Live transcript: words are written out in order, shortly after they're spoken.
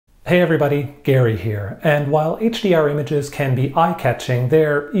Hey everybody, Gary here, and while HDR images can be eye-catching,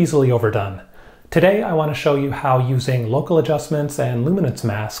 they're easily overdone. Today I want to show you how using local adjustments and luminance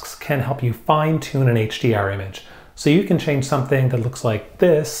masks can help you fine-tune an HDR image, so you can change something that looks like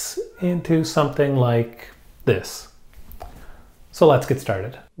this into something like this. So let's get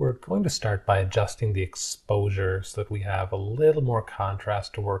started. We're going to start by adjusting the exposure so that we have a little more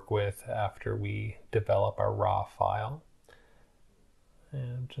contrast to work with after we develop our raw file.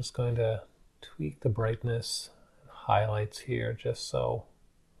 And I'm just going to tweak the brightness and highlights here just so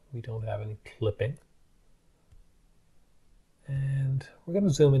we don't have any clipping. And we're going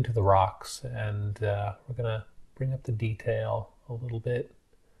to zoom into the rocks and we're going to bring up the detail a little bit.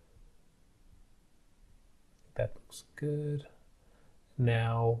 That looks good.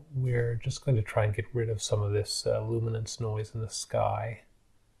 Now we're just going to try and get rid of some of this luminance noise in the sky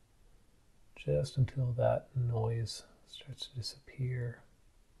just until that noise starts to disappear.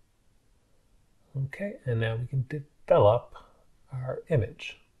 Okay, and now we can develop our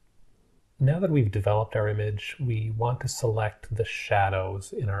image. Now that we've developed our image, we want to select the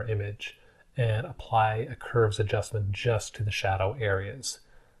shadows in our image and apply a curves adjustment just to the shadow areas.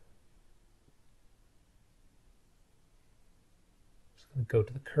 Just going to go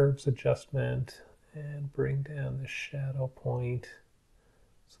to the curves adjustment and bring down the shadow point.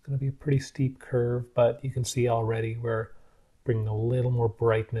 It's going to be a pretty steep curve, but you can see already we're bringing a little more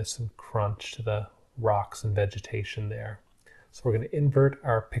brightness and crunch to the rocks and vegetation there. So we're going to invert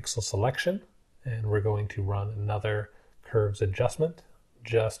our pixel selection and we're going to run another curves adjustment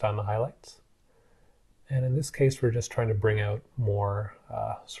just on the highlights. And in this case, we're just trying to bring out more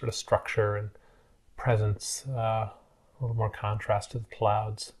sort of structure and presence, a little more contrast to the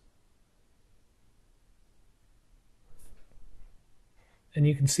clouds. And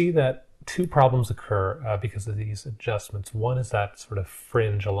you can see that two problems occur because of these adjustments. One is that sort of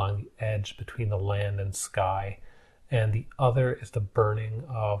fringe along the edge between the land and sky, and the other is the burning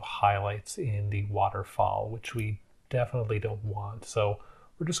of highlights in the waterfall, which we definitely don't want. So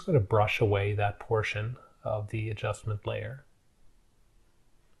we're just going to brush away that portion of the adjustment layer.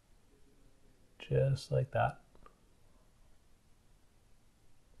 Just like that.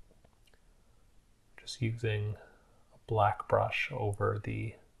 Just using a black brush over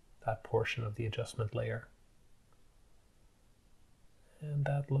that portion of the adjustment layer. And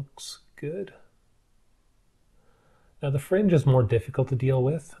that looks good. Now the fringe is more difficult to deal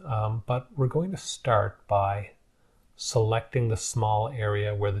with, but we're going to start by selecting the small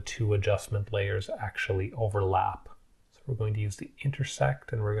area where the two adjustment layers actually overlap. So we're going to use the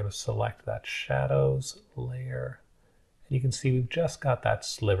intersect and we're going to select that shadows layer. And you can see we've just got that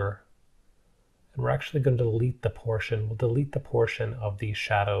sliver. And we're actually going to delete the portion. We'll delete the portion of the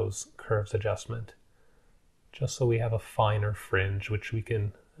shadows curves adjustment, just so we have a finer fringe, which we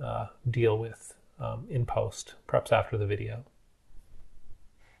can deal with in post, perhaps after the video.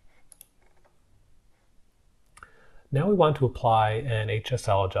 Now we want to apply an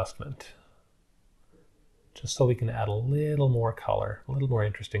HSL adjustment, just so we can add a little more color, a little more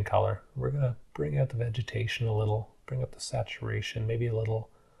interesting color. We're going to bring out the vegetation a little, bring up the saturation, maybe a little.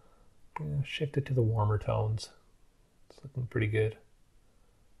 Shift it to the warmer tones. It's looking pretty good.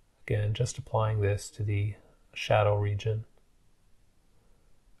 Again, just applying this to the shadow region.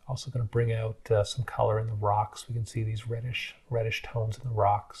 Also going to bring out some color in the rocks. We can see these reddish tones in the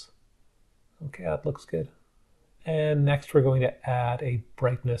rocks. Okay, that looks good. And next we're going to add a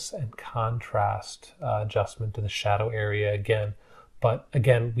brightness and contrast adjustment to the shadow area again. But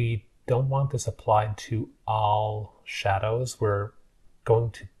again, we don't want this applied to all shadows. We're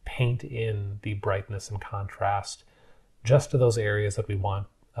going to paint in the brightness and contrast just to those areas that we want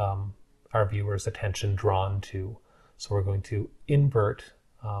our viewers' attention drawn to. So we're going to invert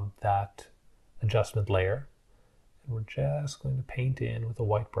that adjustment layer, and we're just going to paint in with a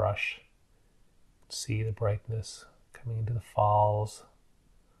white brush. See the brightness coming into the falls,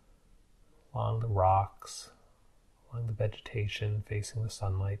 along the rocks, along the vegetation facing the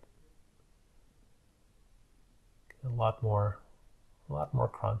sunlight. A lot more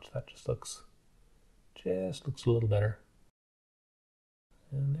crunch. That just looks a little better.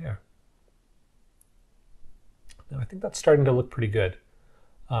 And there. Now I think that's starting to look pretty good.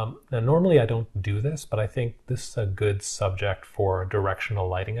 Now normally I don't do this, but I think this is a good subject for a directional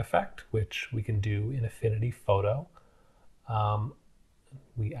lighting effect, which we can do in Affinity Photo.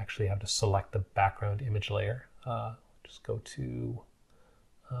 We actually have to select the background image layer. Just go to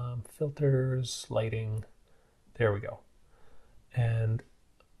filters, lighting. There we go. And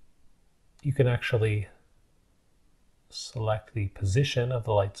you can actually select the position of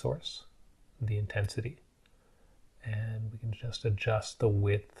the light source, the intensity, and we can just adjust the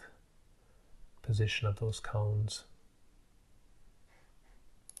width position of those cones.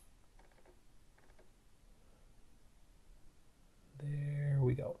 There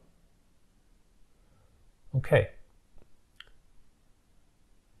we go. Okay.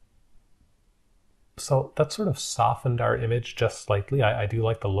 So that sort of softened our image just slightly. I do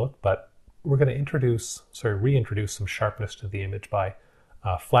like the look, but we're going to reintroduce some sharpness to the image by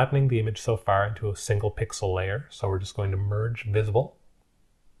flattening the image so far into a single pixel layer. So we're just going to merge visible.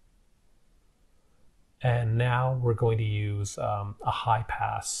 And now we're going to use a high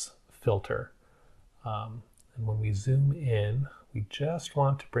pass filter. And when we zoom in, we just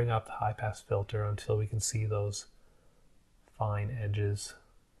want to bring up the high pass filter until we can see those fine edges.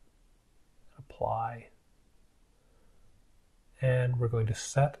 Apply. And we're going to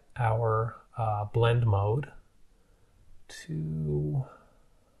set our blend mode to,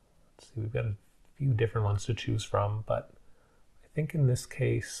 let's see, we've got a few different ones to choose from, but I think in this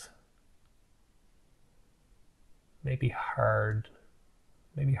case, maybe hard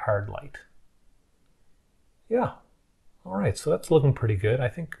light. Yeah. All right, so that's looking pretty good. I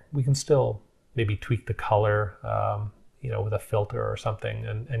think we can still maybe tweak the color, with a filter or something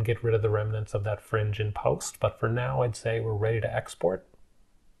and get rid of the remnants of that fringe in post. But for now, I'd say we're ready to export.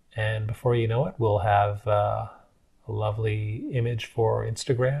 And before you know it, we'll have a lovely image for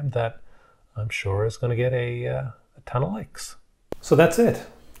Instagram that I'm sure is going to get a ton of likes. So that's it.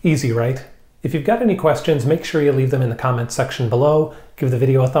 Easy, right? If you've got any questions, make sure you leave them in the comments section below. Give the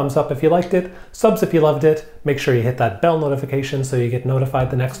video a thumbs up if you liked it, subs if you loved it. Make sure you hit that bell notification so you get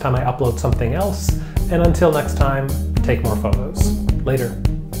notified the next time I upload something else. And until next time, take more photos. Later.